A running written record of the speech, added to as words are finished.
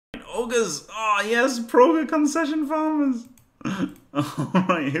Ogres! Oh, yes, Proga concession farmers!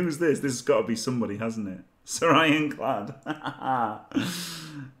 Alright, who's this? This has got to be somebody, hasn't it? Sir Ironclad.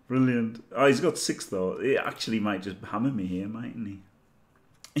 Brilliant. Oh, he's got 6 though. He actually might just hammer me here, mightn't he?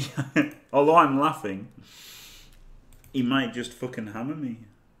 Although I'm laughing, he might just fucking hammer me.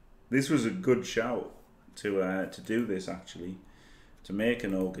 This was a good shout to do this, actually. To make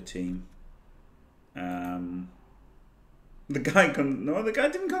an ogre team. The guy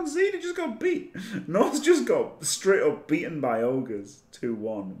didn't concede, he just got beat. North's just got straight up beaten by ogres.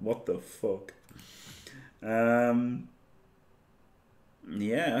 2-1. What the fuck? Yeah,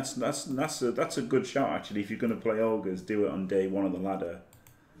 that's a good shout, actually. If you're gonna play ogres, do it on day 1 of the ladder.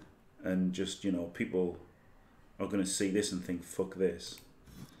 And just, you know, people are gonna see this and think, fuck this.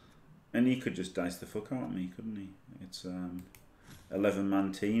 And he could just dice the fuck out of me, couldn't he? It's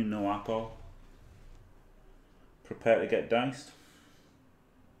 11-man team, no Apo. Prepare to get diced.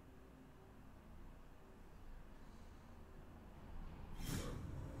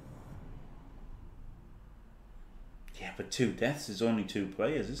 Yeah, but 2 deaths is only 2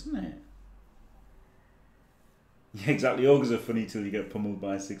 players, isn't it? Yeah, exactly. Ogres are funny till you get pummeled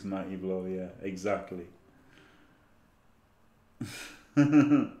by a 6 mighty blow. Yeah, exactly.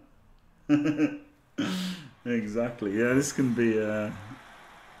 Exactly. Yeah, this can be the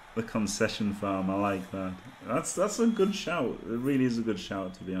concession farm. I like that. That's a good shout. It really is a good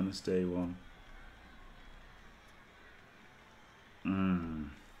shout, to be honest. Day 1.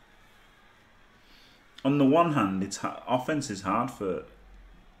 On the one hand, offense is hard for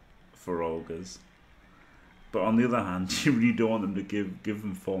ogres, but on the other hand, you really don't want them to give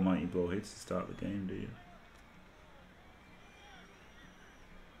them 4 mighty blow hits to start the game, do you?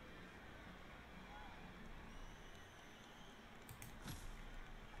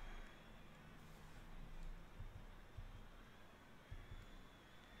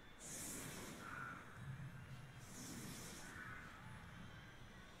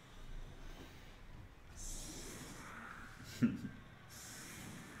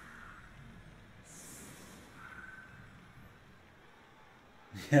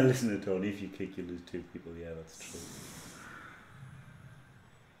 Yeah, listen to Tony. If you kick, you lose 2 people. Yeah, that's true.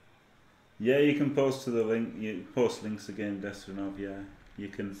 Yeah, you can post to the link. You post links again, Destronov. Yeah, you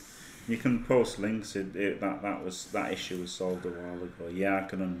can post links. That issue was solved a while ago. Yeah, I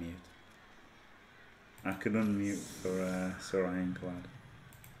can unmute. I can unmute for Sir Ironclad.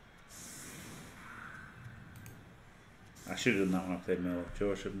 I should have done that when I played Mail of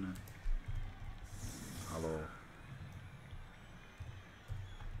Joe, shouldn't I? Hello.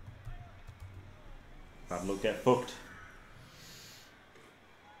 Bad luck, get fucked.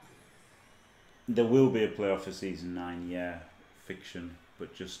 There will be a playoff for season 9, yeah, fiction,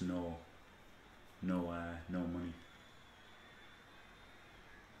 but just no money.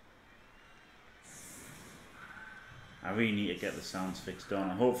 I really need to get the sounds fixed, don't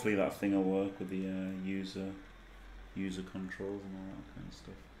I? Hopefully that thing will work with the user controls and all that kind of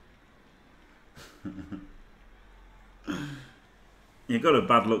stuff. You've got a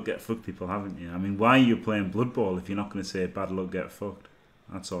bad luck get fucked people, haven't you? I mean, why are you playing Blood Bowl if you're not going to say bad luck get fucked?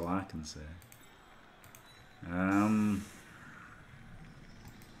 That's all I can say. I've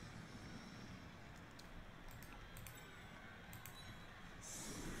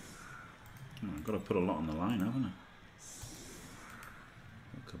got to put a lot on the line, haven't I?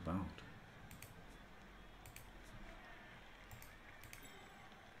 Look about.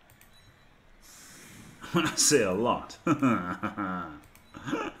 When I say a lot, I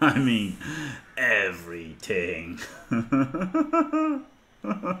mean everything.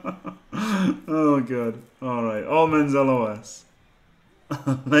 Oh god. Alright, all men's LOS.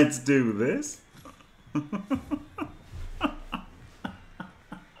 Let's do this.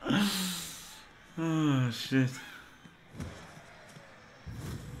 Oh shit.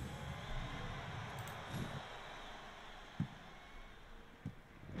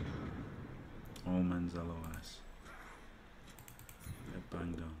 All men's LOS. Get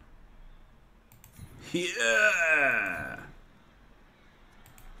banged on. Yeah!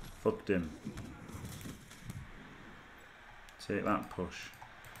 Fucked him. Take that push.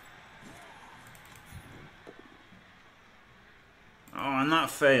 Oh, and that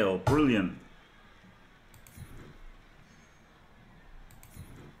failed. Brilliant.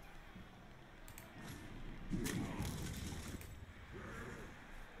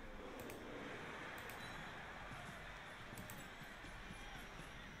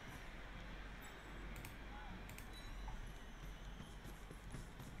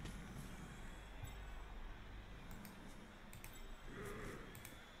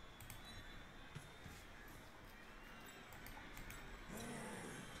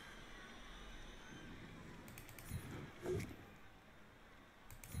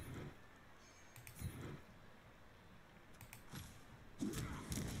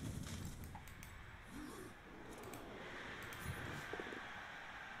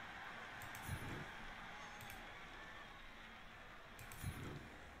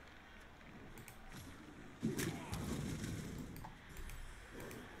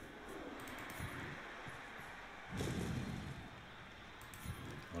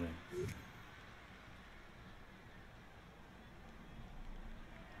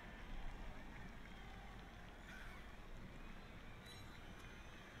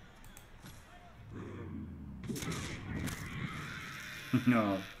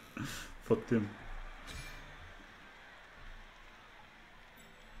 No, fucked him.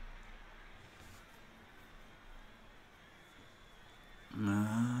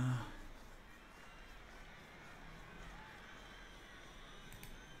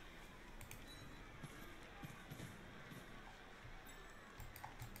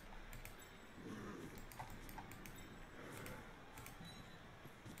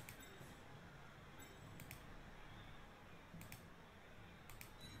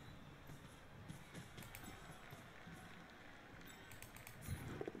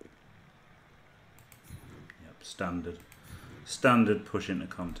 Standard push into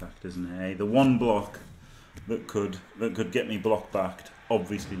contact, isn't it? Eh? The one block that could get me block backed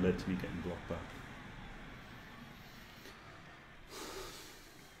obviously led to me getting block back.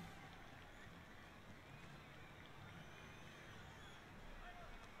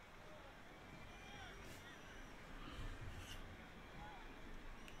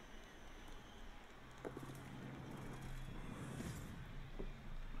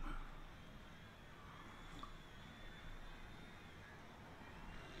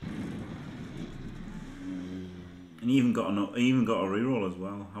 And he even got a reroll as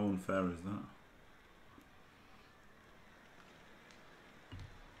well. How unfair is that?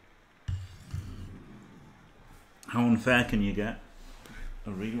 How unfair can you get?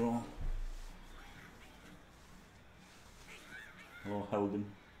 A reroll. Hello, Helden.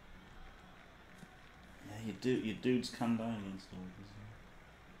 Yeah, your dudes can die against Ogres.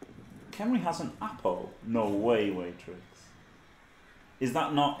 Kemri has an Apple? No way, Tricks. Is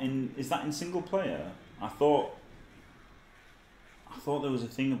that in single player? I thought there was a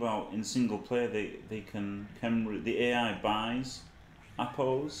thing about in single player the AI buys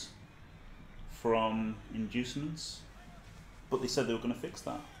appos from inducements, but they said they were going to fix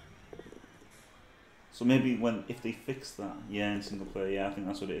that. So maybe if they fix that, yeah, in single player, yeah, I think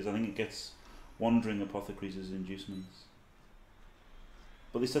that's what it is. I think it gets wandering apothecaries as inducements,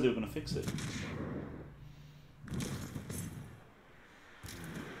 but they said they were going to fix it.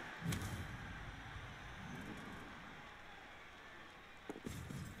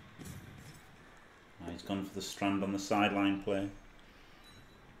 He's gone for the strand on the sideline play.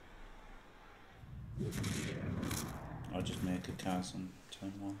 I'll just make a Kaz on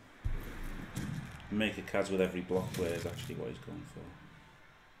turn 1. Make a Kaz with every block player is actually what he's going for.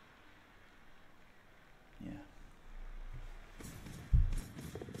 Yeah.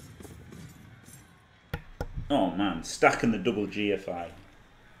 Oh man, stacking the double GFI.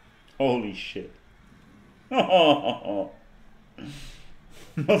 Holy shit. Oh,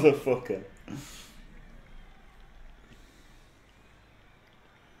 motherfucker.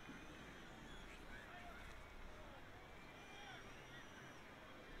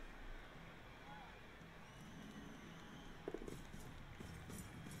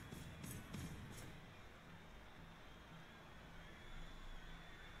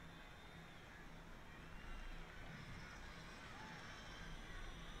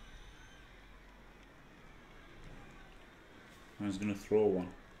 I was going to throw one.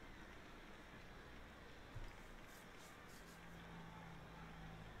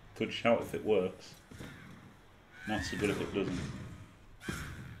 Could shout if it works. Not so good if it doesn't.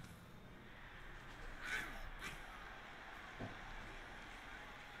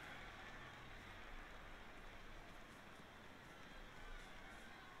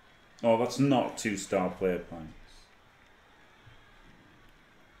 Oh, that's not 2-star player points.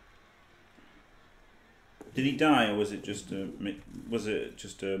 Did he die, or was it just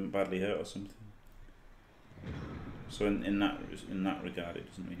badly hurt or something? So in that regard, it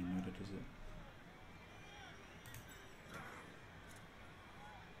doesn't really matter, does it?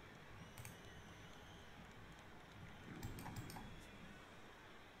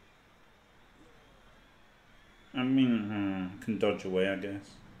 I mean, can dodge away, I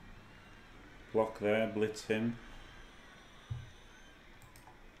guess. Block there, blitz him.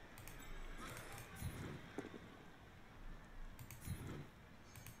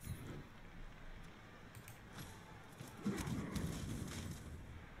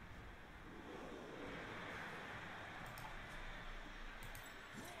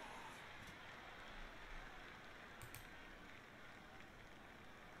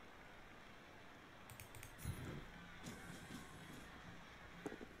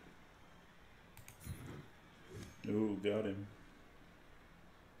 Ooh, got him.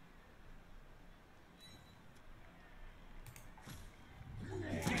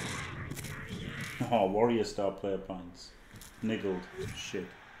 Oh, warrior star player points. Niggled. Shit.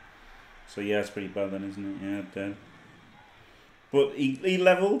 So yeah, it's pretty bad then, isn't it? Yeah, dead. But he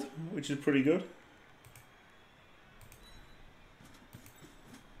leveled, which is pretty good.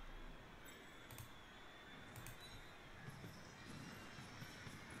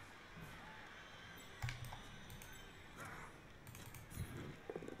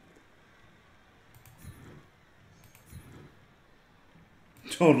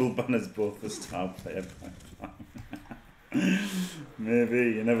 Total banners both the star player. Maybe,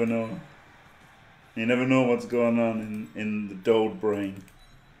 you never know. You never know what's going on in the Dode brain.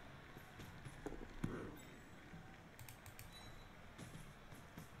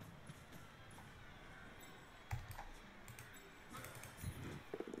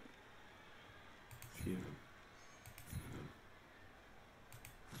 Phew.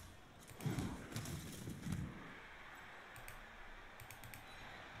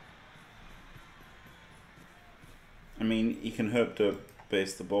 I mean, he can hope to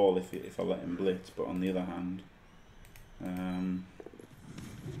base the ball if I let him blitz, but on the other hand,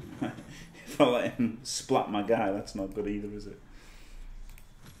 if I let him splat my guy, that's not good either, is it?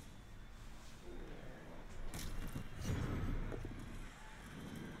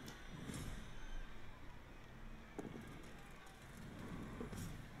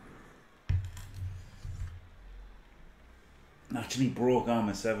 Actually broke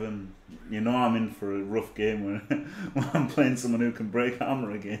armor 7. You know I'm in for a rough game when I'm playing someone who can break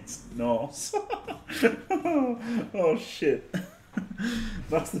armor against Norse. Oh shit.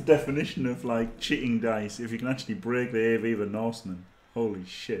 That's the definition of like cheating dice. If you can actually break the AV of a Norseman. Holy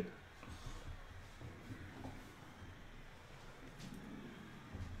shit.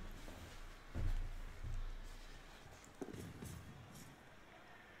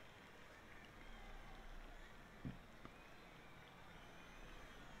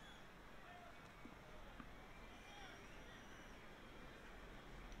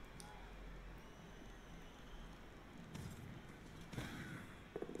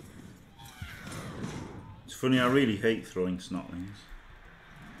 Funny, I really hate throwing snotlings.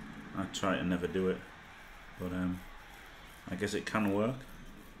 I try to never do it, but I guess it can work.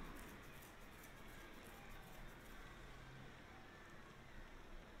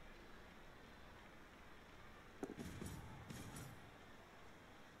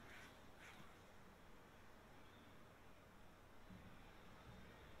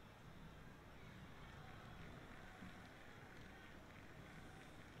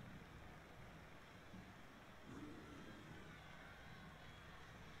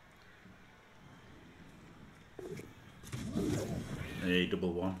 A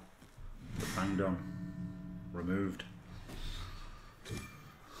double one. Banged on. Removed.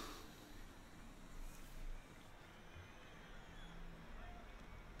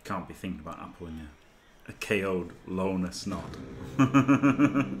 Can't be thinking about appling a KO'd loner snot.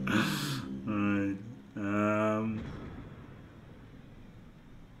 Right.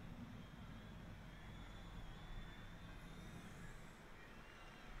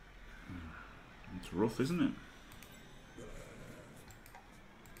 It's rough, isn't it?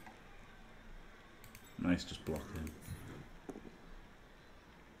 Nice, just blocking.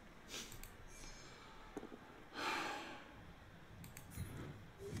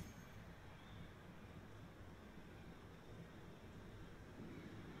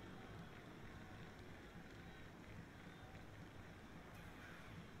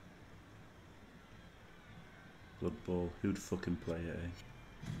 Blood Bowl, who'd fucking play it, eh?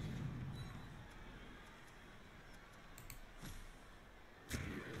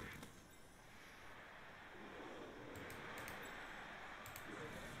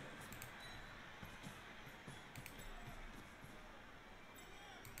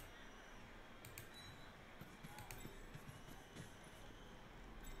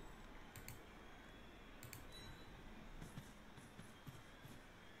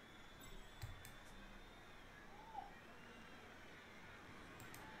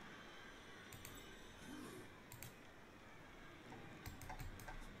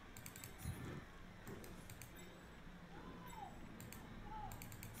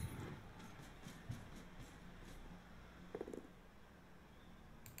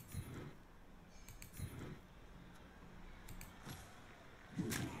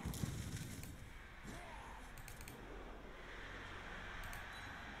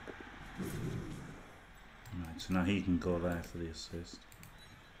 So now he can go there for the assist.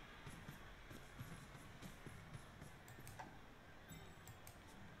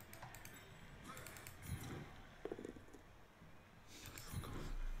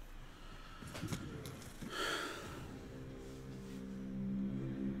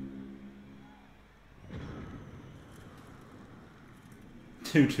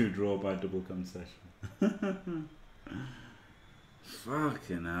 Two draw by double concession.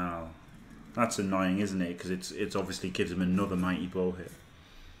 Fucking hell. That's annoying, isn't it? Because it's obviously gives him another mighty bow hit.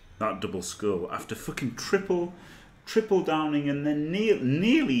 That double skull after fucking triple downing and then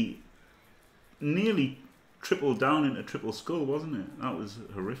nearly triple down into triple skull, wasn't it? That was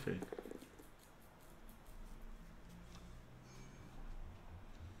horrific.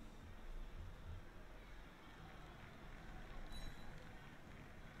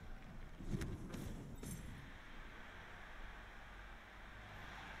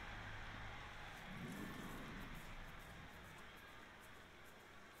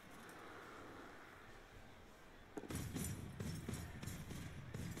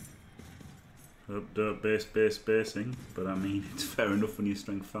 Dirt basing, but I mean, it's fair enough when you're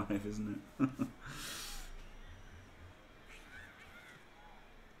strength 5, isn't it?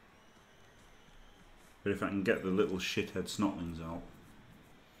 But if I can get the little shithead snotlings out,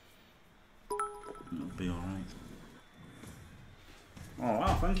 it'll be alright. Oh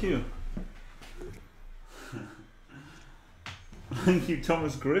wow, thank you. Thank you,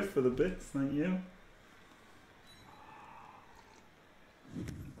 Thomas Griff, for the bits, thank you.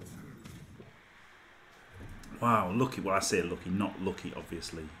 Wow, lucky, well I say lucky, not lucky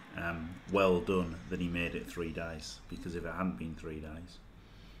obviously. Well done that he made it 3 dice, because if it hadn't been 3 dice,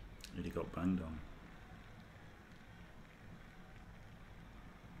 he'd have got banged on.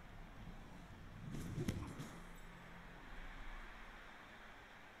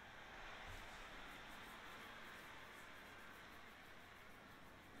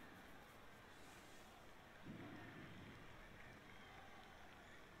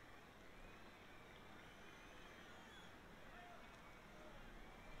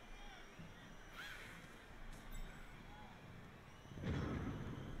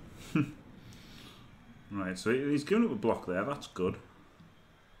 Right, so he's given up a block there, that's good.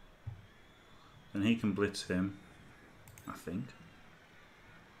 And he can blitz him, I think.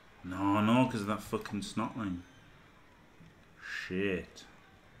 No, because of that fucking snotling. Shit.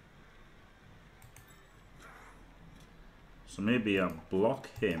 So maybe I'll block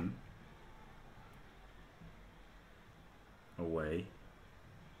him away.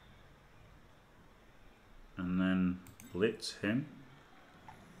 And then blitz him.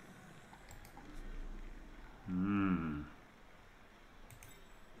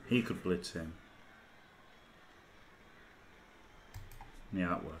 He could blitz him. Yeah,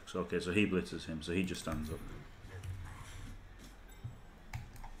 that works. Okay, so he blitzes him, so he just stands up.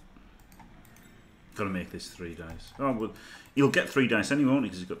 Got to make this 3 dice. Oh, well, he'll get 3 dice anyway, won't he?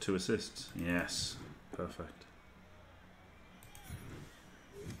 Because he's got 2 assists. Yes, perfect.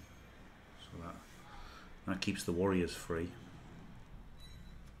 So that keeps the warriors free.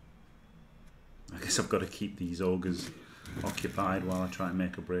 I guess I've got to keep these ogres occupied while I try and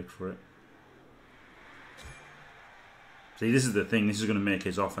make a break for it. See, this is the thing. This is going to make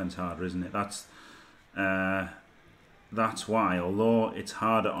his offense harder, isn't it? That's why, although it's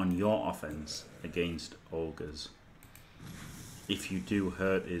harder on your offense against ogres, if you do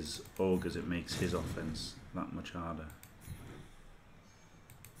hurt his ogres, it makes his offense that much harder.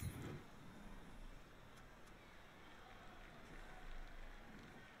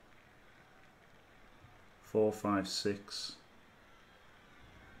 Four, 5, 6.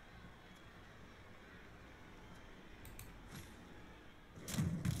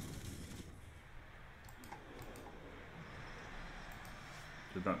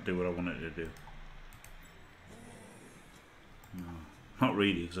 Did that do what I wanted to do? No, not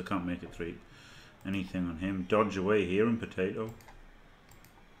really, because I can't make it 3. Anything on him. Dodge away here and potato.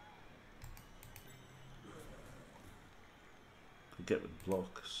 Could get the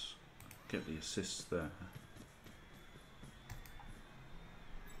blocks. Get the assists there.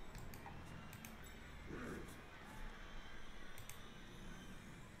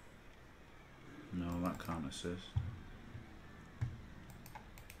 No, that can't assist.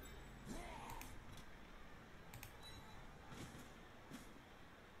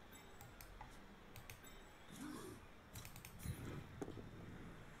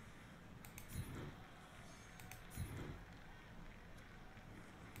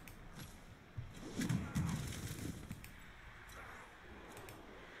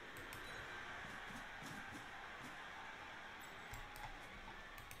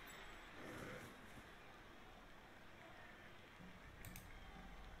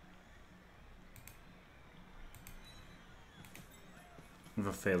 If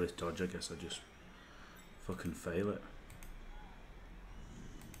I fail this dodge, I guess I just fucking fail it.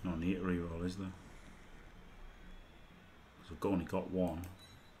 No need to reroll, is there? Because I've only got 1.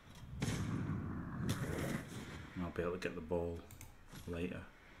 And I'll be able to get the ball later.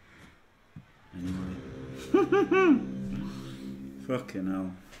 Anyway. Fucking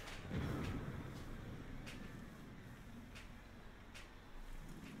hell.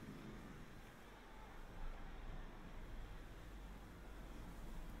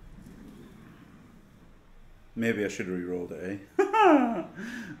 Maybe I should have re-rolled it, eh?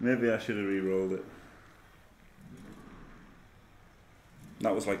 Maybe I should have re-rolled it.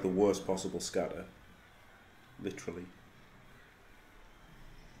 That was like the worst possible scatter. Literally.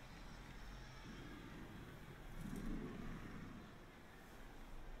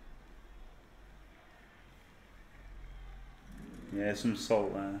 Yeah, some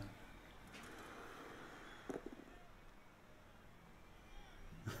salt there.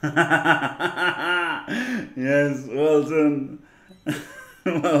 Yes, well done.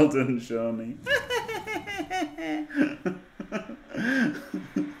 Well done, Shawnee.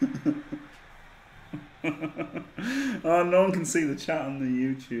 Oh, no one can see the chat on the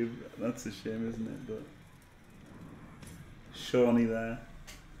YouTube. That's a shame, isn't it? But Shawnee there.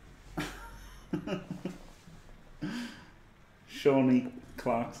 Shawnee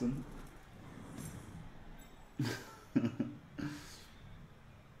Clarkson.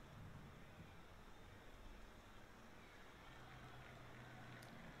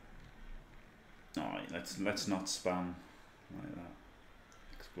 Alright, let's not spam like that.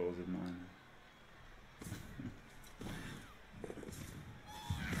 Explosive mine.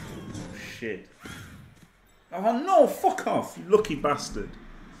 Oh shit. Oh no, fuck off, you lucky bastard.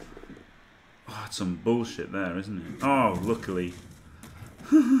 Oh, that's some bullshit there, isn't it? Oh, luckily.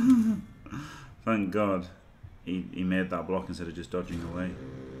 Thank God he made that block instead of just dodging away.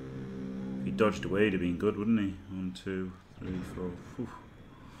 If he dodged away, he'd have been good, wouldn't he? 1, 2, 3, 4. Whew.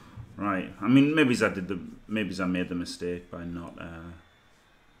 Right. I mean, maybe I made the mistake by not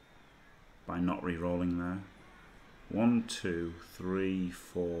re-rolling there. 1, 2, 3,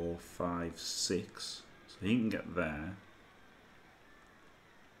 4, 5, 6. So he can get there.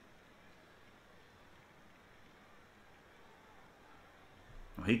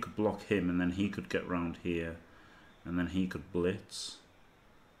 Or he could block him, and then he could get round here, and then he could blitz.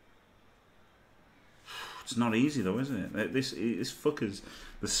 It's not easy though, is it? This fucker's...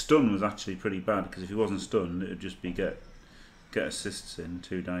 The stun was actually pretty bad, because if he wasn't stunned, it would just be get assists in,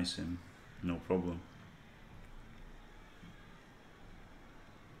 2 dice in, no problem.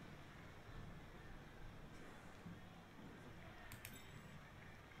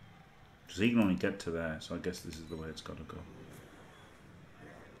 Because he can only get to there, so I guess this is the way it's got to go.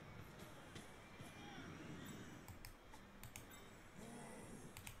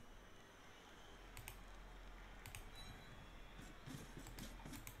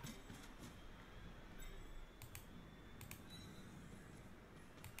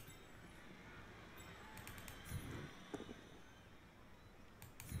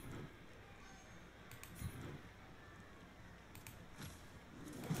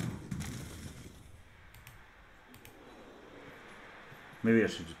 Maybe I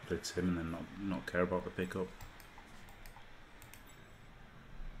should just blitz him and then not care about the pickup.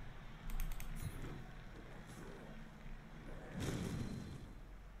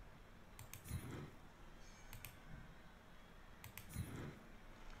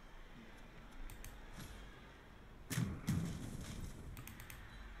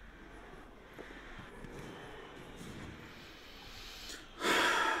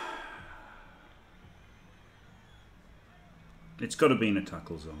 It's got to be in a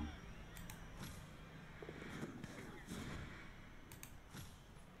tackle zone.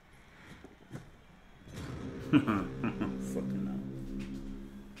 Fucking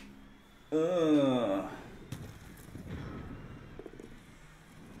hell.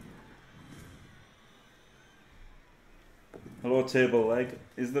 Hello, table leg.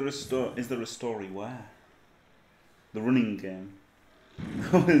 Is there a story where? The running game.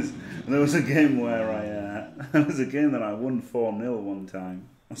 There was a game where there was a game that I won 4-0 one time,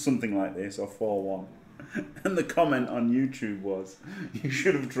 or something like this, or 4-1. And the comment on YouTube was, "You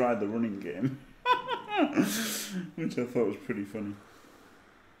should have tried the running game," which I thought was pretty funny.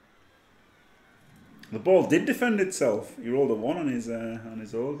 The ball did defend itself. He rolled a 1 on his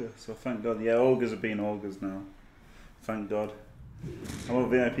ogre, so thank God. Yeah, ogres are being ogres now. Thank God. Hello,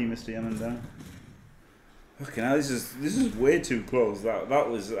 VIP, Mr. Yemen. Okay, now this is way too close. That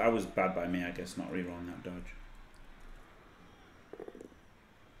was bad by me, I guess, not rerolling that dodge.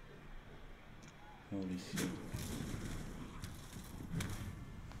 Holy shit!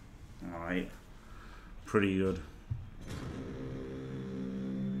 All right, pretty good.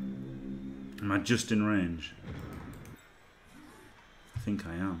 Am I just in range? I think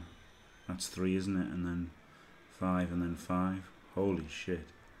I am. That's 3, isn't it? And then 5, and then 5. Holy shit.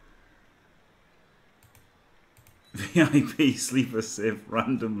 VIP sleeper safe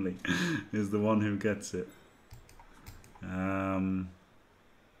randomly is the one who gets it.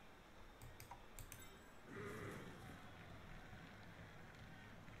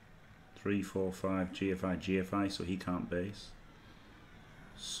 3, 4, 5 GFI, so he can't base.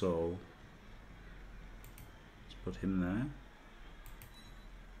 So let's put him there.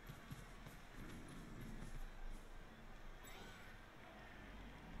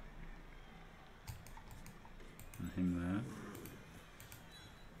 And him there.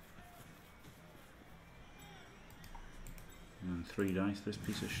 And 3 dice, this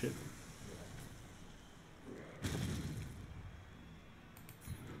piece of shit.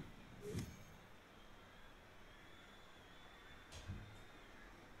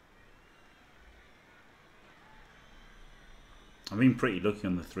 been pretty lucky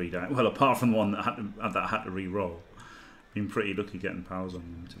on the 3 die. Well, apart from the one that had to re-roll. Been pretty lucky getting powers on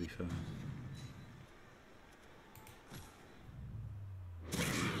them, to be fair.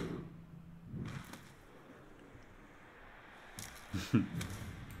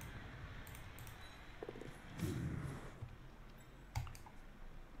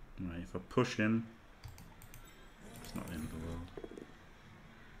 Right, if I push him, it's not the end of the world.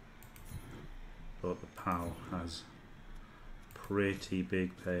 But the POW has pretty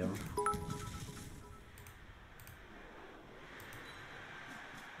big payoff.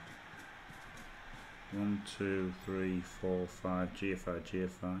 One, two, three, four, five. GFI,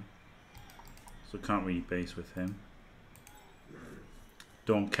 GFI. So can't really base with him.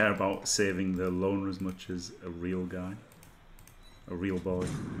 Don't care about saving the loner as much as a real guy. A real boy. Oh,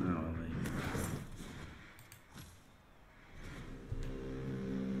 well, there you go.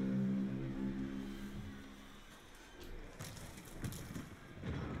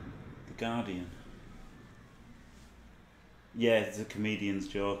 The Guardian. Yeah, it's a comedian's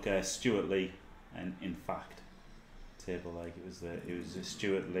joke. Stuart Lee, and in fact, table like it was a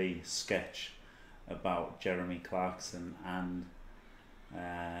Stuart Lee sketch about Jeremy Clarkson and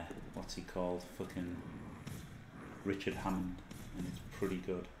what's he called? Fucking Richard Hammond, and it's pretty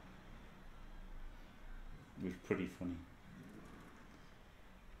good. It was pretty funny.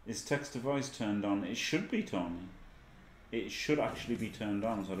 Is text to voice turned on? It should be, Tony. It should actually be turned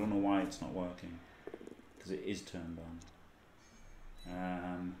on, so I don't know why it's not working. Because it is turned on.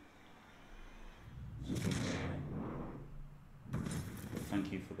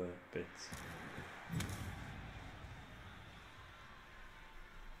 Thank you for the bits.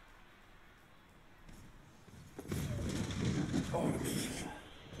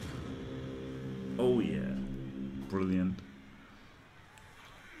 Oh yeah, brilliant.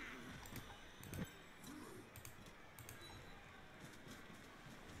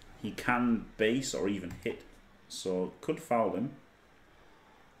 He can base or even hit, so could foul him.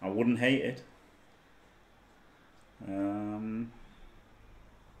 I wouldn't hate it. On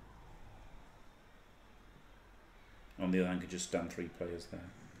the other hand, could just stand 3 players there.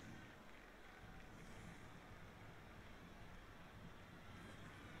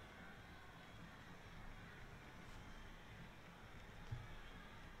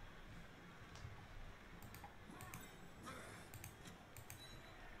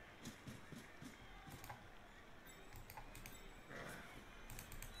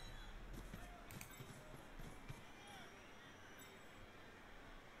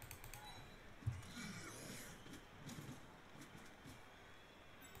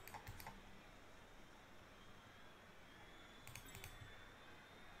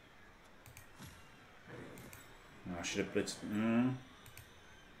 I should have blitzed. I don't know.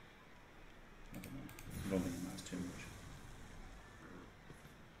 I don't think it matters too much.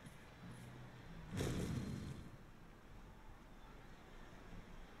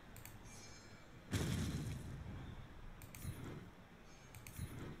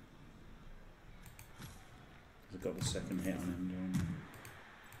 I've got the second hit on him, don't I?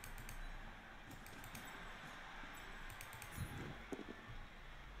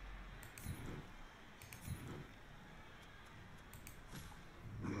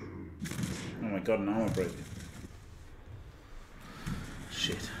 God, an armor break.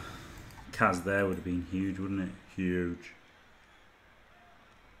 Shit. Kaz there would have been huge, wouldn't it? Huge.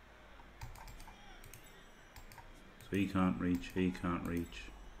 So he can't reach, he can't reach,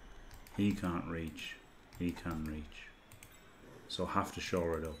 he can't reach, he can reach. So have to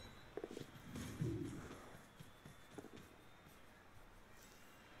shore it up.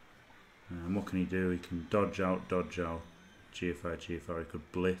 And what can he do? He can dodge out, GFI, GFI. He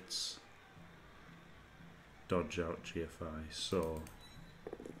could blitz. Dodge out GFI, so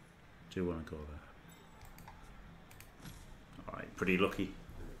do you want to go there? Alright, pretty lucky.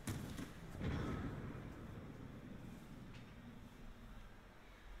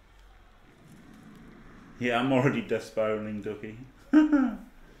 Yeah, I'm already death spiraling, Ducky.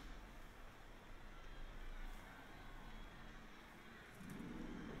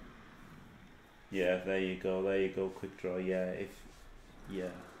 Yeah, there you go, quick draw. Yeah,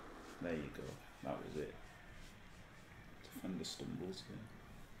 yeah, there you go, that was it. Defender stumbles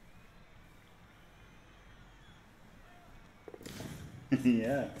here.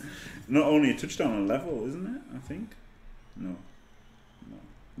 Yeah, not only a touchdown on level, isn't it? I think. No.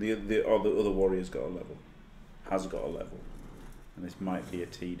 The other warrior's got a level, has got a level, and this might be a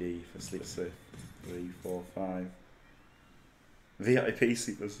TD for Sleeper Sith. 3, 4, 5. VIP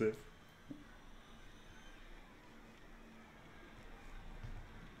Sleeper Sith.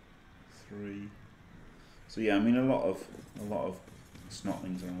 So yeah, I mean a lot of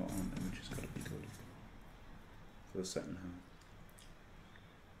snotlings aren't there, which has got to be good for the second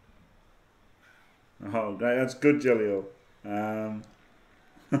half. Oh, that's good, Jellio. I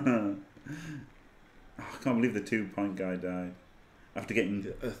can't believe the 2-point guy died after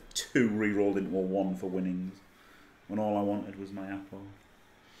getting a 2 re-rolled into a 1 for winnings when all I wanted was my apple.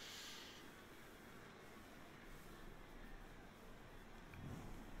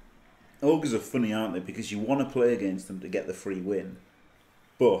 Ogres are funny, aren't they? Because you want to play against them to get the free win,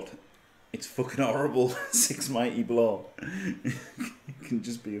 but it's fucking horrible. 6 mighty blow. It can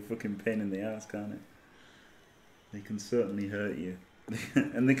just be a fucking pain in the ass, can't it? They can certainly hurt you,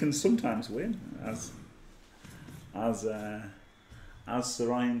 and they can sometimes win, as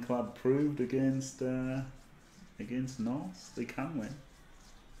Sir Ironclad proved against Norse. They can win.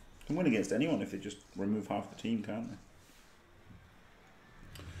 They can win against anyone if they just remove half the team, can't they?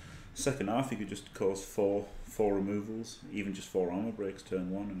 Second half, you could just cause four removals, even just 4 armor breaks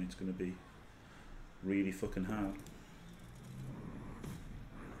turn 1, and it's going to be really fucking hard.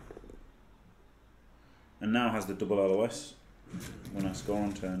 And now has the double LOS when I score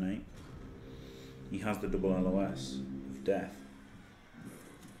on turn 8. He has the double LOS of death.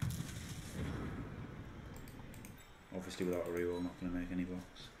 Obviously without a reroll, not going to make any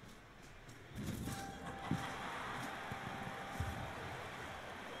blocks.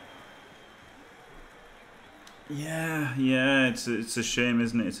 Yeah, it's a shame,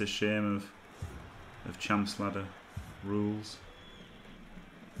 isn't it? It's a shame of Champs Ladder rules.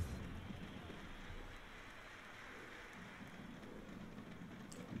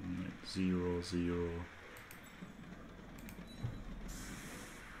 Right, 0, 0.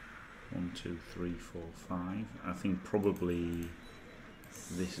 1, 2, 3, 4, 5. I think probably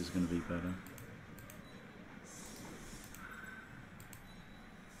this is going to be better.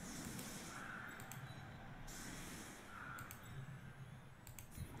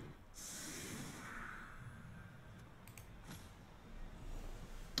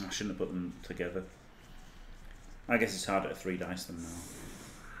 I shouldn't have put them together. I guess it's harder to 3 dice them now.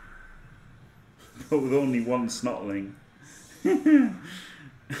 But with only 1 snotling.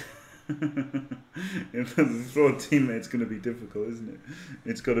 If the throw teammate, it's going to be difficult, isn't it?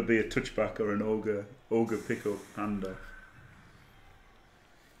 It's got to be a touchback or an ogre pickup handoff.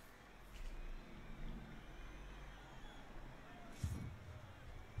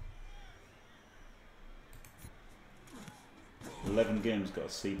 Games got a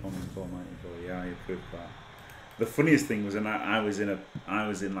seep on the ball, mighty boy. Yeah, I approved that. The funniest thing was, I was in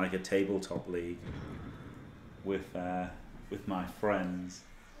like a tabletop league with my friends,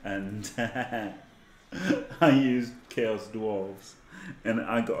 and I used Chaos Dwarves, and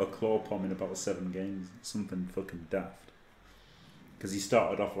I got a claw palm in about 7 games. Something fucking daft. Because he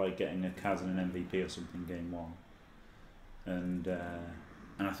started off like getting a Kaz and an MVP or something game 1, and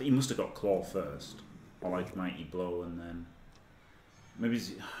I think he must have got claw first, or like mighty blow, and then. Maybe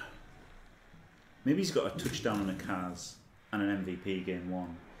he's got a touchdown and a Kaz and an MVP game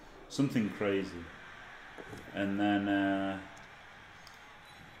 1. Something crazy. And then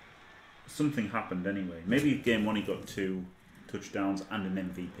something happened anyway. Maybe game 1 he got 2 touchdowns and an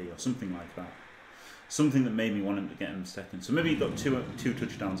MVP or something like that. Something that made me want him to get him second. So maybe he got two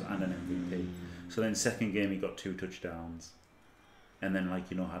touchdowns and an MVP. So then second game he got 2 touchdowns. And then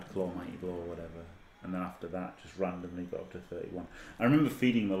had claw, mighty blow or whatever. And then after that, just randomly got up to 31. I remember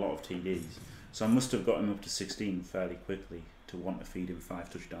feeding him a lot of TDs, so I must have got him up to 16 fairly quickly to want to feed him 5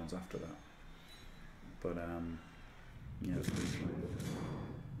 touchdowns after that. But yeah, it's pretty funny.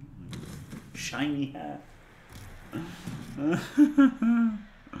 Shiny hair.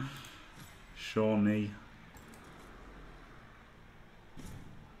 Shawnee.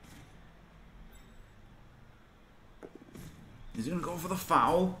 Is he gonna go for the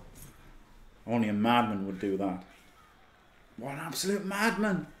foul? Only a madman would do that. What an absolute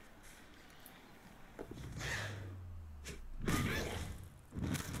madman!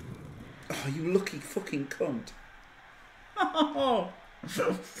 Oh, you lucky fucking cunt. Oh,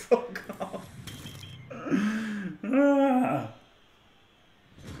 fuck off.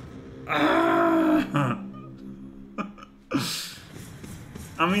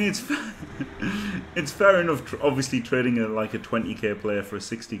 I mean, it's fair enough, obviously trading a 20k player for a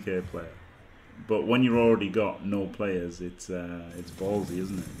 60k player. But when you've already got no players, it's ballsy,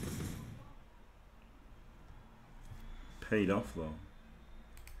 isn't it? Paid off though.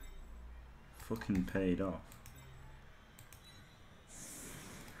 Fucking paid off.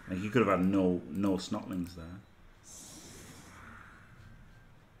 Like you could have had no snotlings there.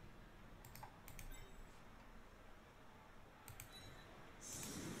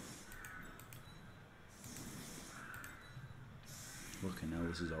 Fucking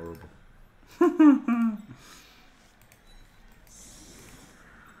hell, this is horrible.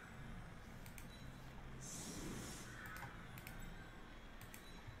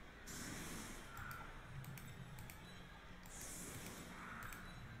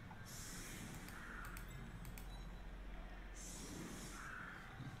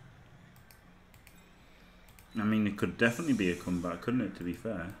 I mean, it could definitely be a comeback, couldn't it, to be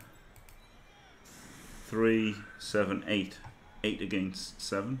fair? 3, 7, 8. 8 against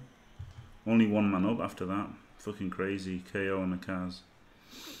 7. Only one man up after that. Fucking crazy. KO and a Kaz.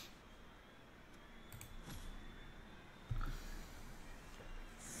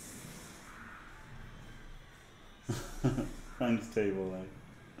 Thanks, table leg.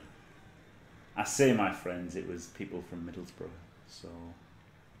 I say my friends, it was people from Middlesbrough, so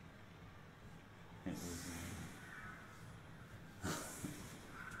it was.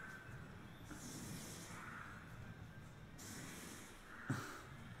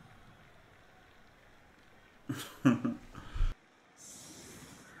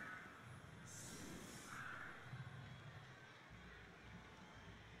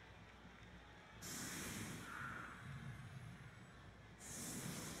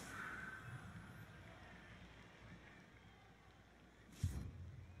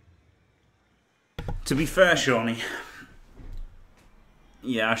 To be fair, Shawnee,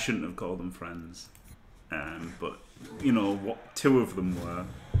 yeah, I shouldn't have called them friends, but you know what? Two of them were.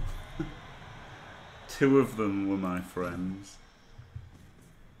 Two of them were my friends.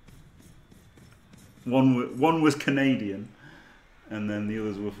 One was Canadian, and then the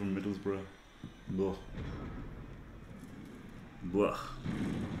others were from Middlesbrough. Blah. Blah.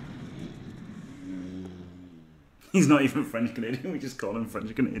 He's not even French Canadian. We just call him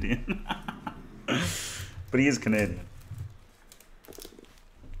French Canadian. But he is Canadian.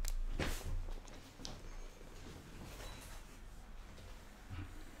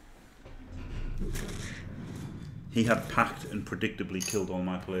 He had packed and predictably killed all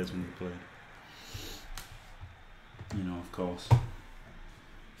my players when we played. You know, of course.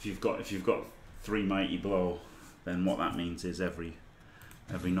 If you've got 3 mighty blow, then what that means is every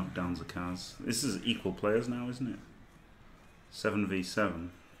knockdown's a Kaz. This is equal players now, isn't it? 7v7.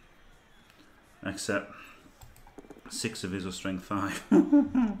 Except 6 of his are strength 5.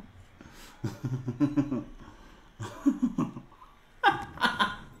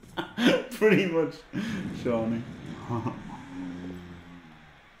 Pretty much, Shawnee.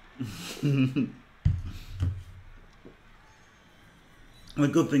 The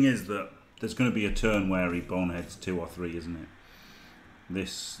good thing is that there's going to be a turn where he boneheads 2 or 3, isn't it?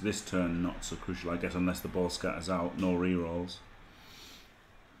 This turn not so crucial, I guess, unless the ball scatters out, no rerolls.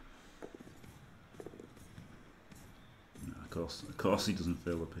 Of course he doesn't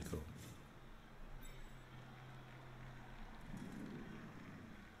fail the pick up.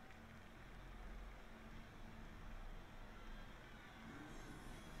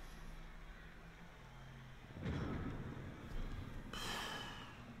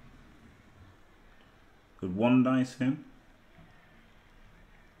 Could 1 dice him?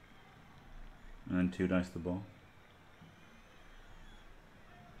 And then 2 dice the ball?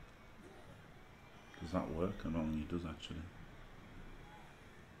 Does that work? I don't think it does actually.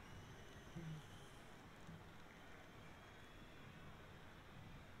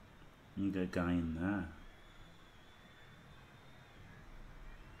 You get a guy in there.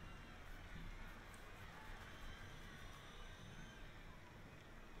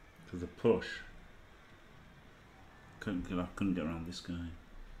 To the push. I couldn't get around this guy.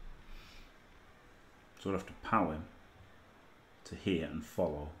 So I'd have to power him to here and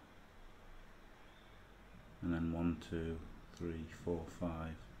follow. And then 1, 2, 3, 4, 5.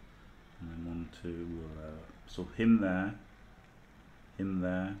 And then 1, 2, so him there,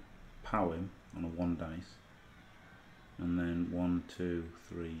 power him on a 1 dice. And then 1, 2,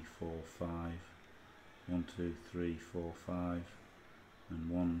 3, 4, 5. 1, 2, 3, 4, 5. And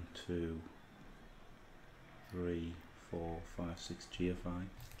 1, 2, 3, 4, 5, 6 GFI.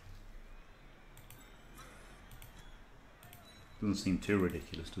 Doesn't seem too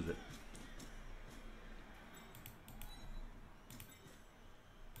ridiculous, does it?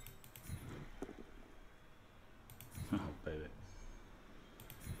 Oh, baby.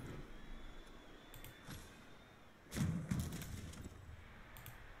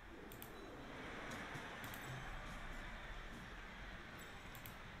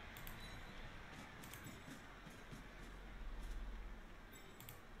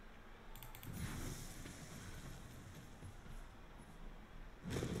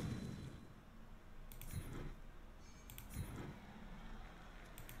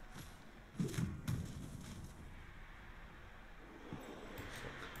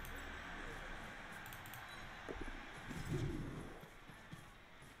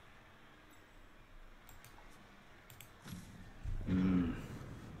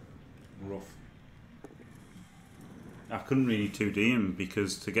 couldn't really 2D him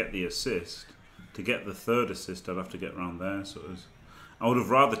because to get the assist, to get the third assist, I'd have to get around there. So I would have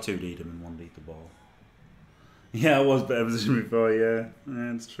rather 2D'd him and 1D'd the ball. Yeah, I was better position before, yeah.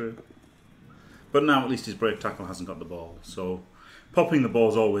 Yeah, it's true. But now at least his break tackle hasn't got the ball. So popping the ball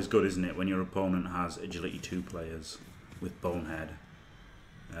is always good, isn't it, when your opponent has agility 2 players with bonehead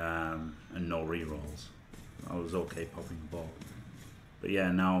and no rerolls. I was okay popping the ball. But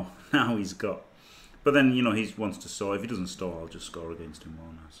yeah, now he's got... But then, you know, he wants to store. If he doesn't store, I'll just score against him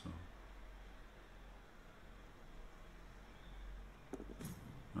more now, so...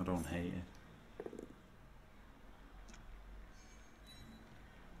 I don't hate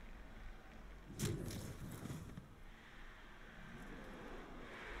it.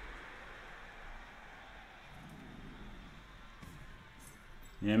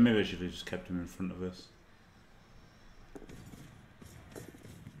 Yeah, maybe I should have just kept him in front of us.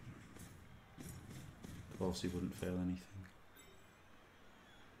 Of course he wouldn't fail anything.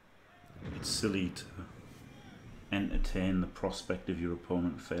 It's silly to entertain the prospect of your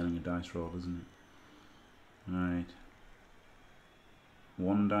opponent failing a dice roll, isn't it? Right.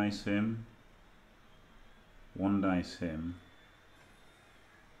 1 dice him. 1 dice him.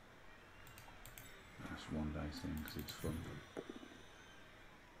 That's 1 dice him because it's fun.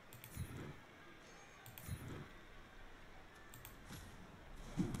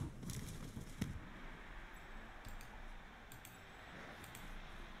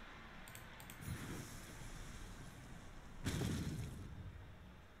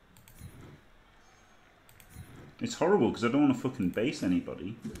 It's horrible because I don't want to fucking base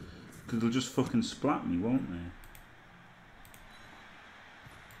anybody because they'll just fucking splat me, won't they?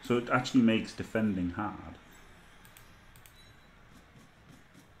 So it actually makes defending hard.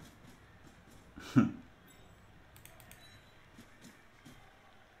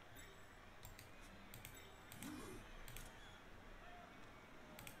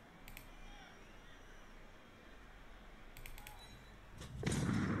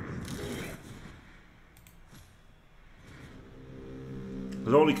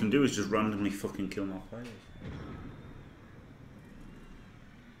 Because all he can do is just randomly fucking kill my players.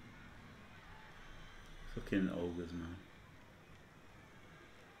 Fucking ogres, man.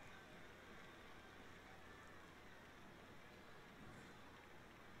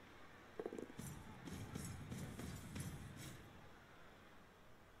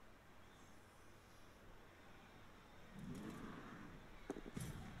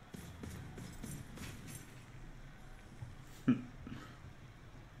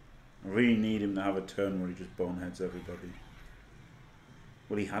 I really need him to have a turn where he just boneheads everybody.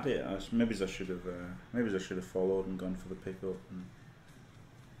 Well, he had it. Maybe I should have followed and gone for the pickup and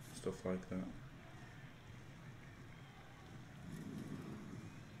stuff like that.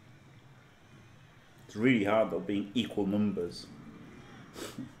 It's really hard though, being equal numbers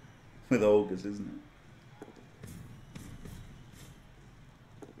with ogres, isn't it?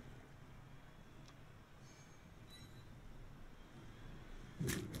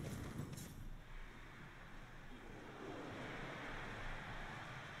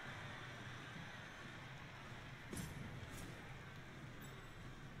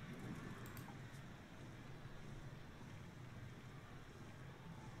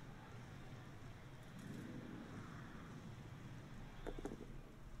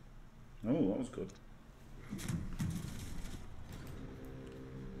 Oh, that was good.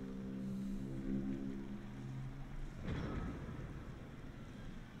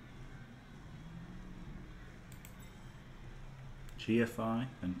 GFI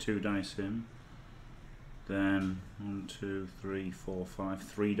and 2 dice him. Then 1, 2, 3, 4, 5,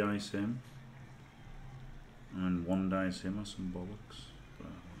 3 dice him. And 1 dice him or some bollocks.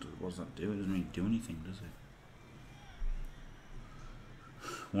 What does that do? It doesn't really do anything, does it?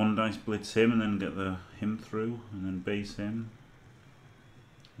 1 dice blitz him and then get him through, and then base him,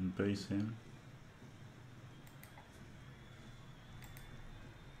 and base him.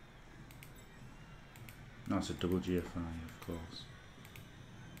 That's a double GFI, of course.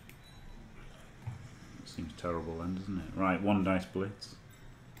 That seems terrible then, doesn't it? Right, 1 dice blitz.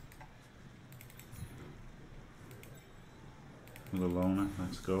 With a loner,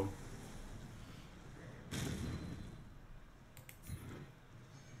 let's go.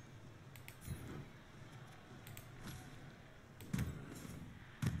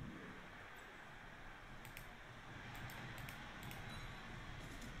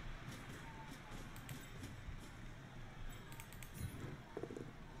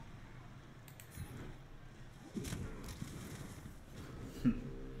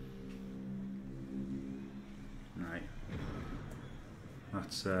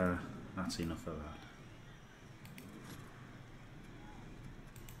 That's enough of that.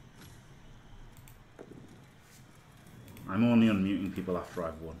 I'm only unmuting people after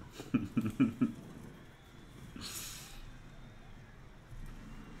I've won.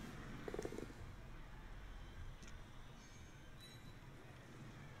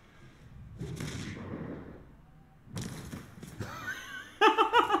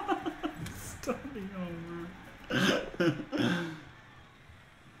 Starting over.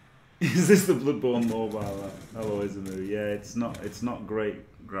 Is this the Bloodborne mobile? Hello, isn't it? Yeah, it's not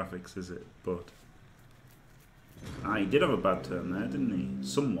great graphics, is it? But he did have a bad turn there, didn't he?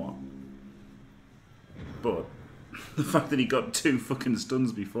 Somewhat. But the fact that he got 2 fucking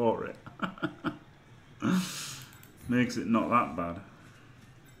stuns before it makes it not that bad.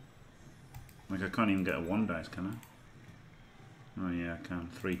 Like, I can't even get a 1 dice, can I? Oh yeah, I can.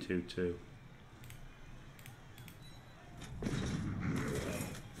 3, 2, 2.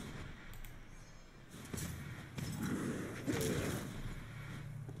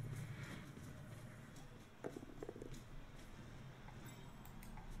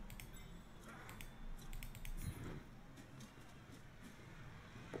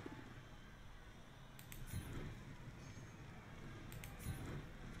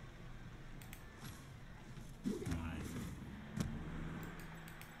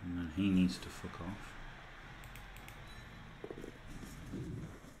 He needs to fuck off.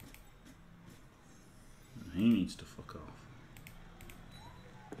 He needs to fuck off.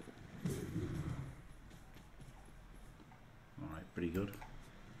 Alright, pretty good.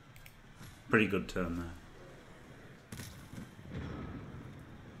 Pretty good turn there.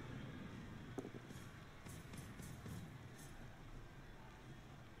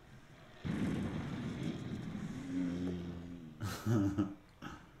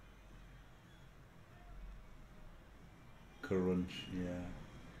 Crunch, yeah.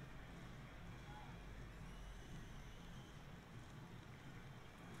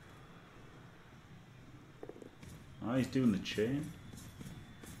 Oh, he's doing the chain.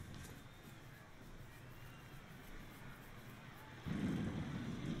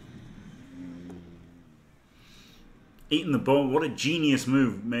 Eating the bone. What a genius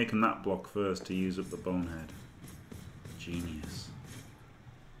move, making that block first to use up the bonehead. Genius.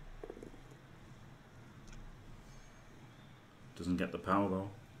 Doesn't get the power though.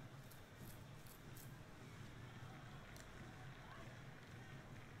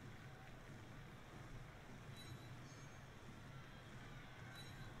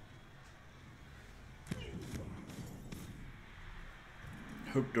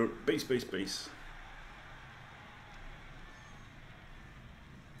 Hope dirt. Base, base, base.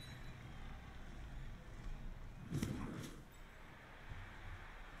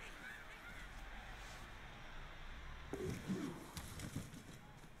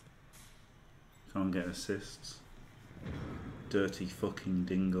 Can't get assists. Dirty fucking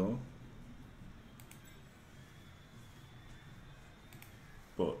dingo.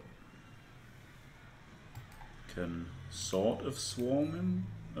 But can sort of swarm him,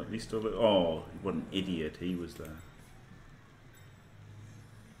 at least a little. Oh, what an idiot, he was there.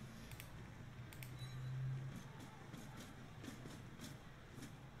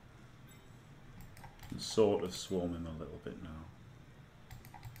 Can sort of swarm him a little bit now.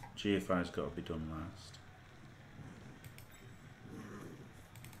 GFI's got to be done last.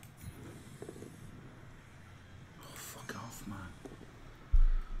 Oh, fuck off, man.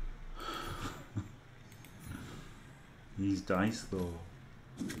 These dice, though.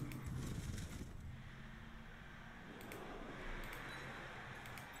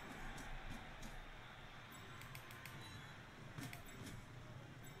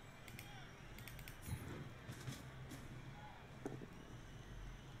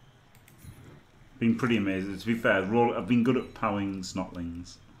 Been pretty amazing. To be fair, I've been good at powering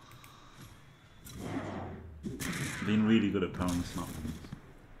snotlings. Been really good at powering snotlings.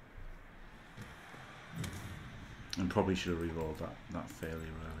 And probably should have rerolled that failure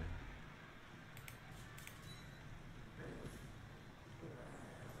earlier.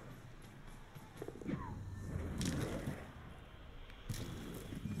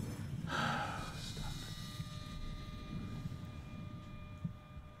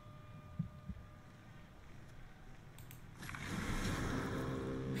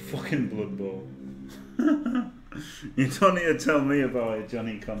 Fucking Blood Bowl. You don't need to tell me about it,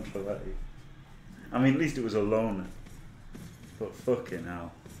 Johnny Controletti. I mean, at least it was a loner. But fucking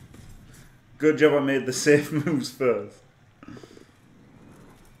hell. Good job I made the safe moves first.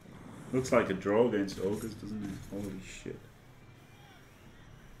 Looks like a draw against Ogres, doesn't it? Holy shit.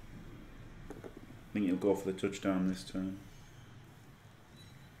 I think he'll go for the touchdown this turn.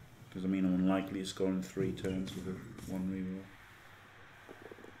 Because I mean, I'm unlikely to score in 3 turns with a 1 reroll.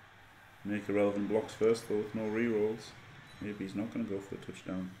 Make irrelevant blocks first though with no rerolls. Maybe he's not going to go for the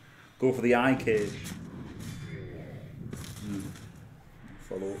touchdown. Go for the eye cage.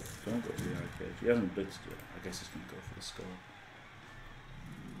 Follow. Don't go for the eye cage. He hasn't blitzed yet. I guess he's going to go for the score.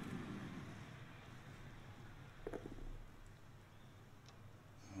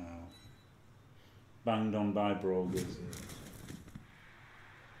 Wow. Banged on by Ogres.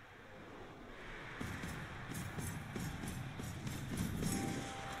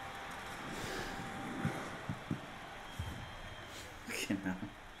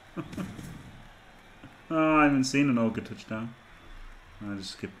 Oh, I haven't seen an Ogre touchdown. I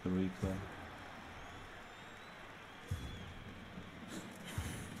just skipped the replay.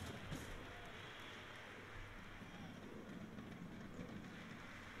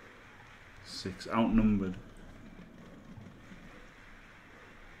 Six outnumbered.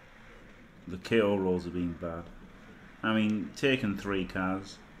 The KO rolls are being bad. I mean, taking 3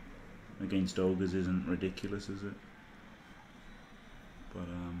 cars against Ogres isn't ridiculous, is it? But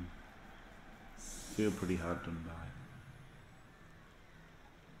feel pretty hard done by.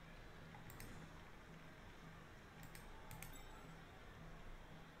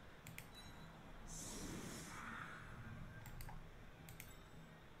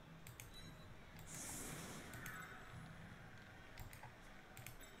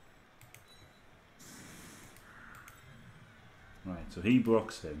 Right, so he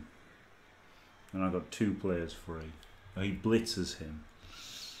blocks him, and I've got 2 players free. He blitzes him,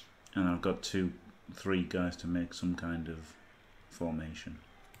 and I've got 3 guys to make some kind of formation.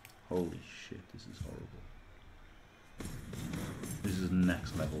 Holy shit, this is horrible. This is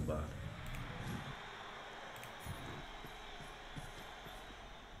next level bad.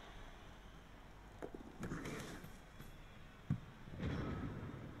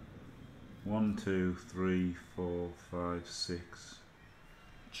 One, 2, 3, 4, 5, 6.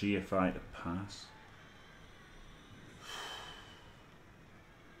 GFI to pass.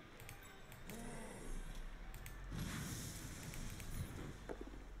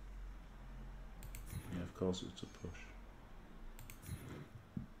 Yeah, of course it's a push.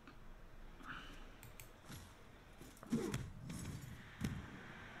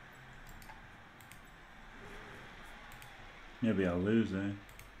 Maybe I'll lose, eh?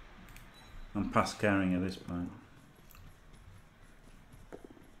 I'm past carrying at this point.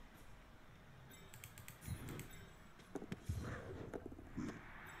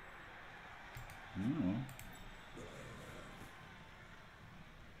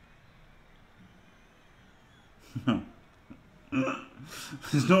 Oh.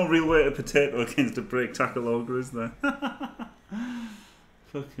 There's no real way to potato against a break tackle ogre, is there?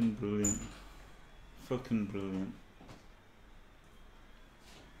 Fucking brilliant. Fucking brilliant.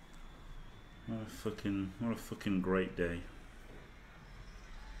 What a fucking great day.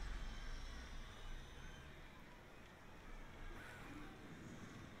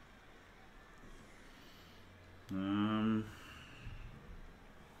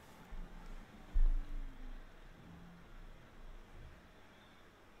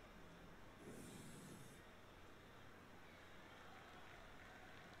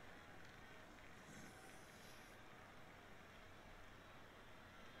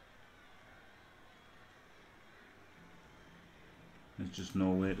 There's just no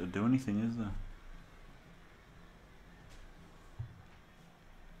way to do anything, is there?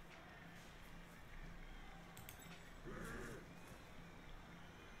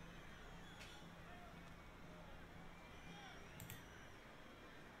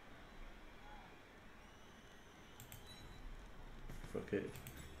 Fuck it.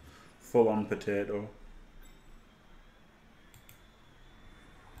 Full on potato.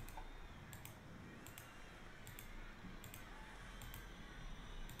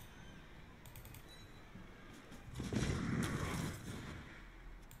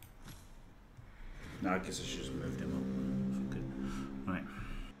 No, I guess I should have moved him up. Fuck it. Right.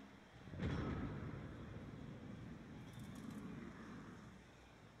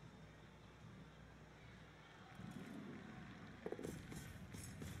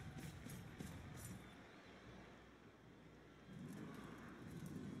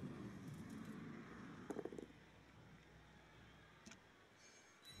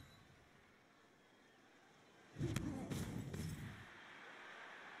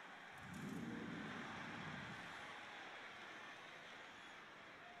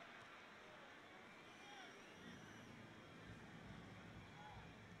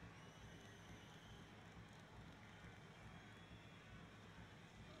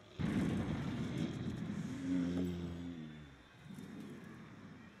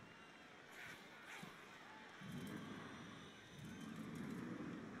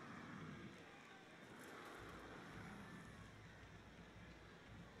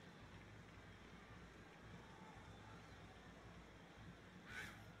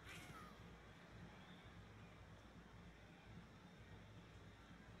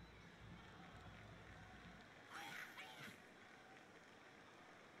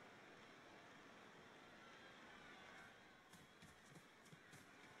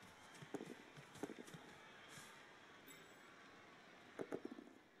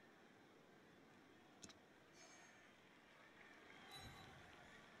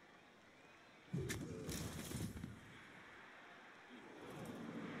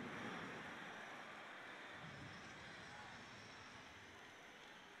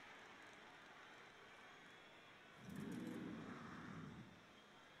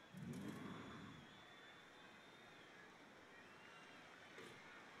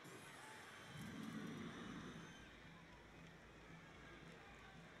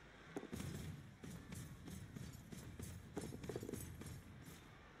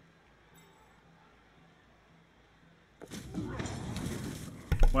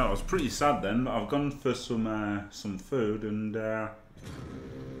 Well, I was pretty sad then, but I've gone for some food, and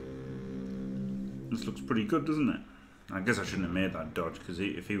this looks pretty good, doesn't it? I guess I shouldn't have made that dodge, because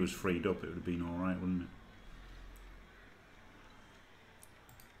if he was freed up, it would have been alright, wouldn't it?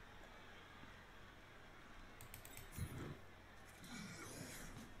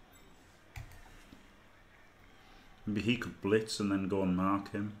 Maybe he could blitz and then go and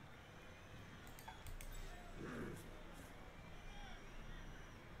mark him.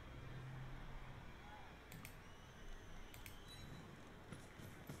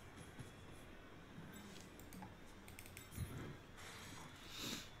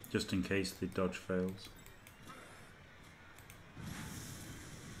 Just in case the dodge fails.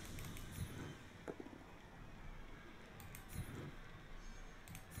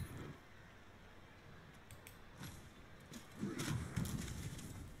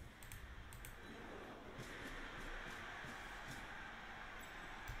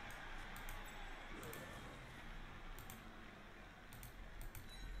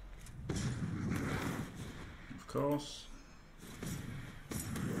 Of course.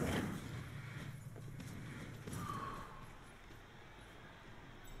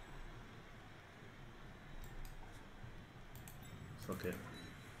 Fuck it.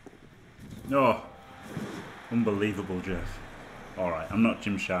 Oh, unbelievable, Jeff. Alright, I'm not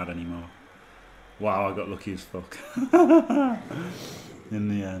Jim Shard anymore. Wow, I got lucky as fuck. In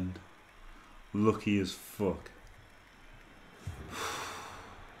the end. Lucky as fuck.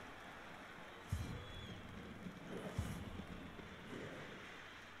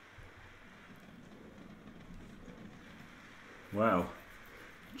 Wow.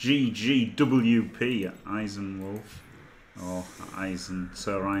 GGWP, Eisenwolf. Or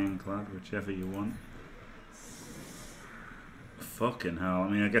Sir Ironclad, whichever you want. Fucking hell. I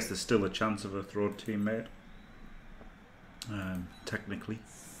mean, I guess there's still a chance of a throw teammate. Technically.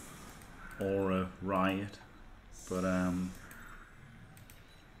 Or a riot. But, that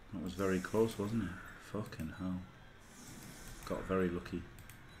was very close, wasn't it? Fucking hell. Got very lucky.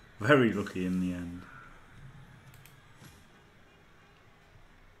 Very lucky in the end.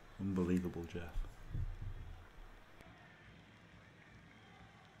 Unbelievable, Jeff.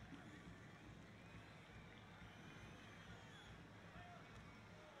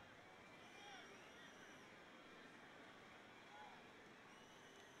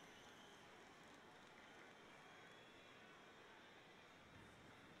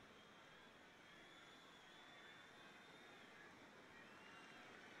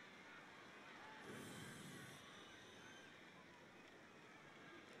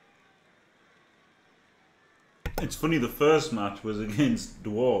 It's funny, the first match was against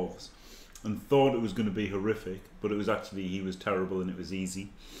Dwarves and thought it was going to be horrific, but it was actually, he was terrible and it was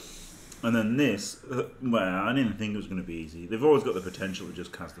easy. And then this, well, I didn't think it was going to be easy. They've always got the potential to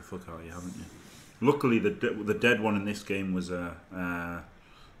just cast the fuck out of you, haven't you? Luckily, the dead one in this game was a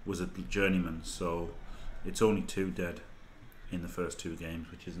journeyman, so it's only 2 dead in the first 2 games,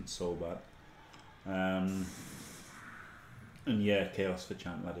 which isn't so bad. And yeah, Chaos for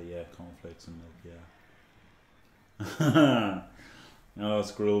Champ Ladder, yeah, cornflakes and milk, yeah. Oh,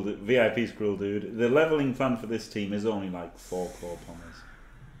 Squirrel, VIP Squirrel Dude. The leveling plan for this team is only like 4 core pommers.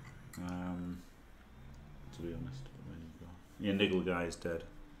 To be honest, but there you go. Yeah, Niggle guy is dead.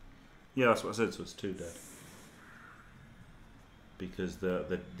 Yeah, that's what I said. So it's 2 dead. Because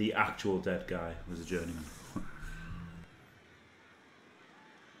the actual dead guy was a journeyman.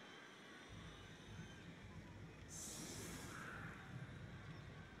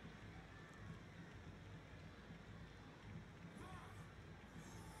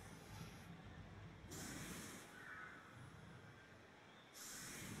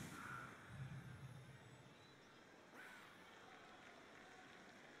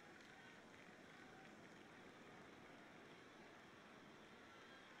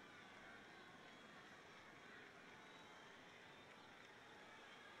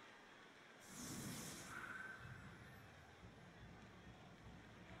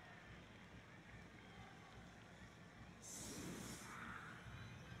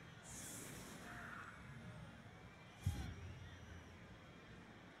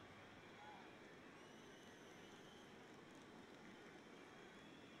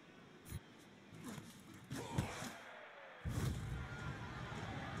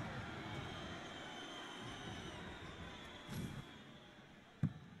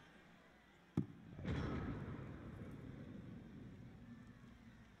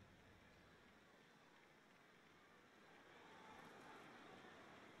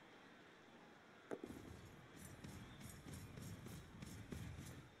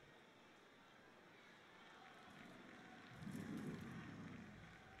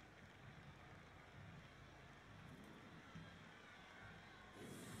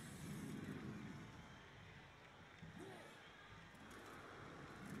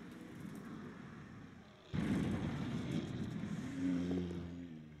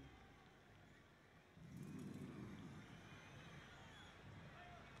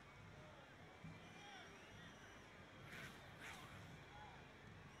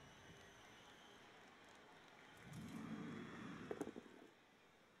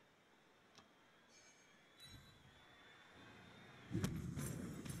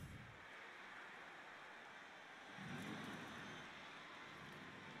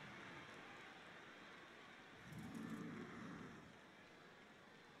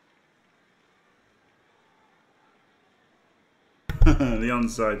 The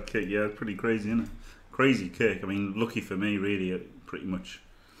onside kick, yeah, pretty crazy, isn't it? Crazy kick. I mean, lucky for me, really. Pretty much,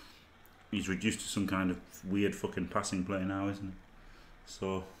 he's reduced to some kind of weird fucking passing play now, isn't he?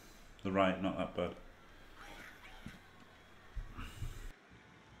 So, the right, not that bad.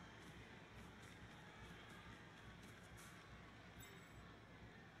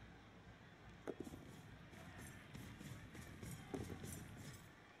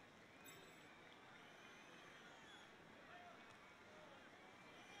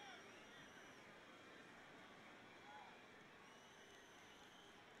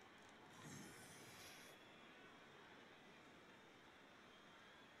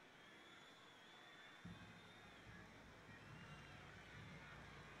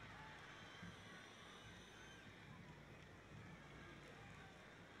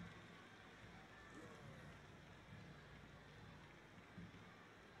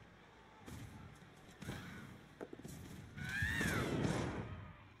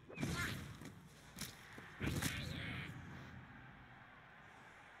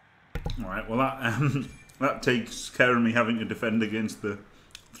 Alright, well that that takes care of me having to defend against the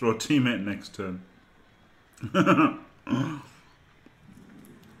throw teammate next turn. No,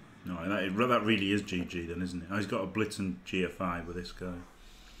 that really is GG then, isn't it? Oh, he's got a blitz and GFI with this guy.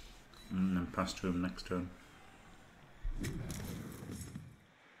 And then pass to him next turn.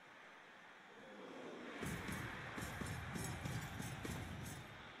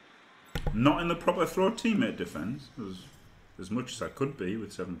 Not in the proper throw teammate defense, as much as I could be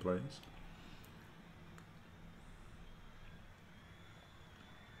with 7 players.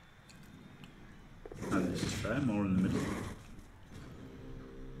 And this is fair, more in the middle.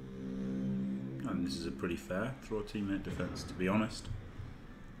 And this is a pretty fair throw teammate defense, to be honest.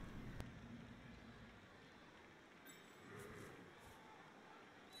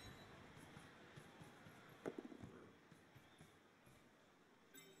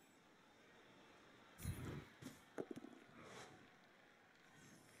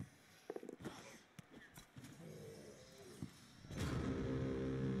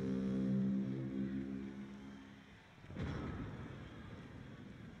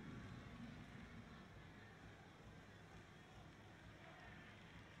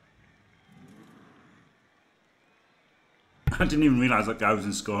 I didn't even realise that guy was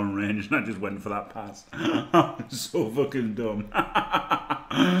in scoring range and I just went for that pass. So fucking dumb.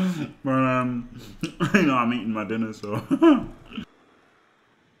 But, you know, I'm eating my dinner, so...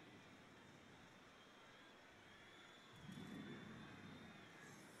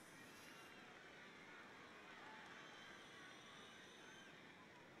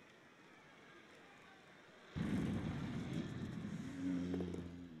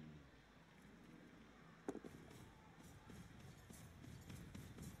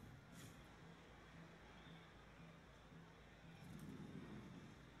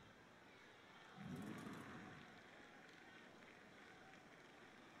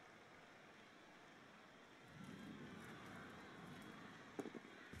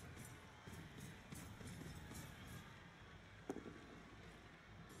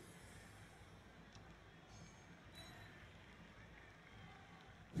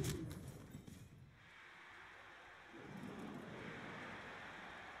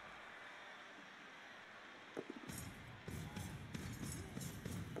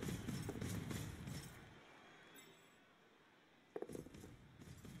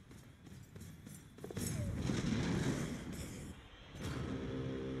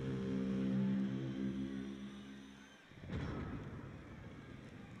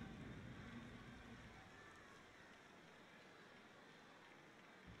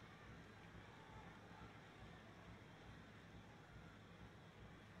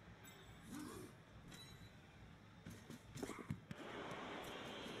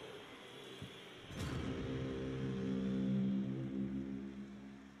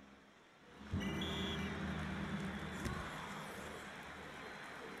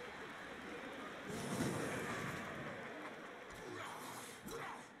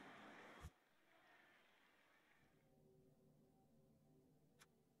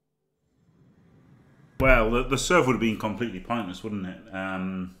 Well, the serve would have been completely pointless, wouldn't it?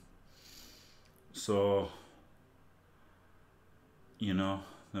 So, you know,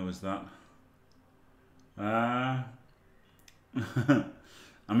 there was that. I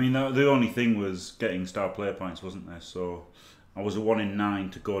mean, the only thing was getting star player points, wasn't there? So, I was a 1 in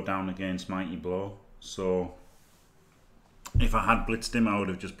 9 to go down against Mighty Blow. So, if I had blitzed him, I would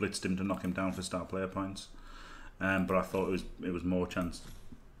have just blitzed him to knock him down for star player points. But I thought it was more chance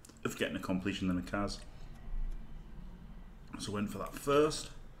of getting a completion than a Kaz. So went for that first.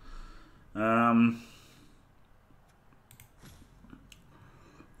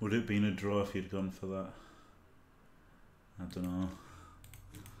 Would it have been a draw if you'd gone for that? I don't know.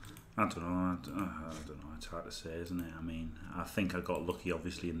 I don't know. It's hard to say, isn't it? I mean, I think I got lucky,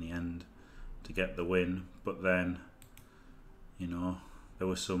 obviously, in the end to get the win. But then, you know, there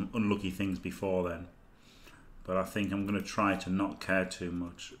were some unlucky things before then. But I think I'm going to try to not care too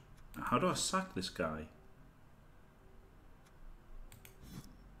much. How do I sack this guy?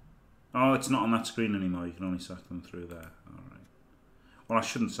 Oh, it's not on that screen anymore. You can only sack them through there. Alright. Well, I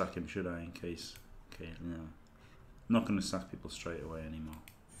shouldn't sack him, should I? In case... Okay, no. I'm not going to sack people straight away anymore.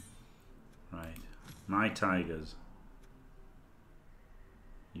 Right. My Tigers.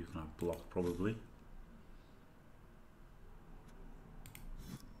 You can have block, probably.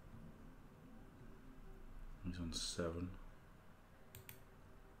 He's on 7.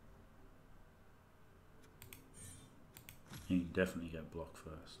 You can definitely get blocked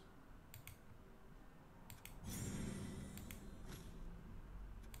first.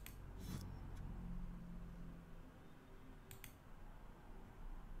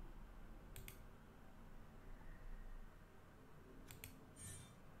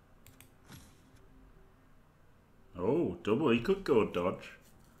 Oh, double. He could go dodge.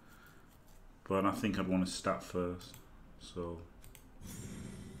 But I think I'd want to stat first. So,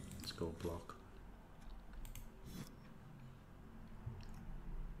 let's go block.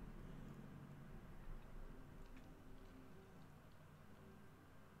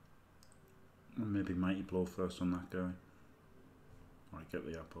 And maybe Mighty Blow first on that guy. Alright, get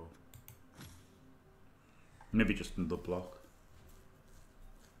the apple. Maybe just another block.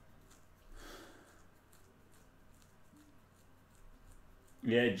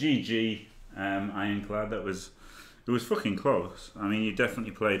 Yeah, GG, Ironclad. It was fucking close. I mean, you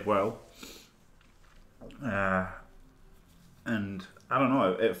definitely played well. And I don't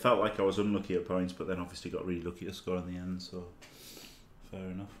know, it felt like I was unlucky at points, but then obviously got really lucky to score in the end, so fair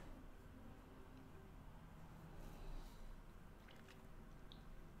enough.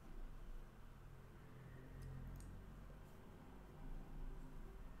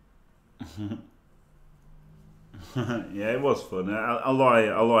 Yeah, it was fun.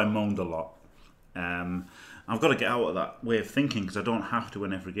 Although I moaned a lot. I've got to get out of that way of thinking because I don't have to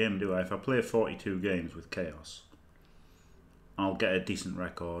win every game, do I? If I play 42 games with Chaos, I'll get a decent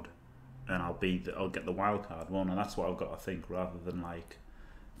record, and I'll get the wild card one, and that's what I've got to think, rather than like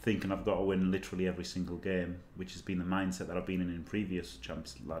thinking I've got to win literally every single game, which has been the mindset that I've been in previous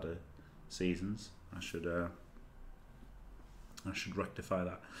Champs Ladder seasons. I should rectify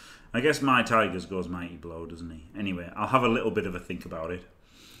that. I guess my Tigers goes Mighty Blow, doesn't he? Anyway, I'll have a little bit of a think about it.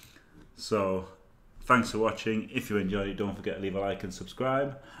 So, thanks for watching. If you enjoyed it, don't forget to leave a like and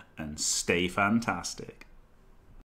subscribe, and stay fantastic.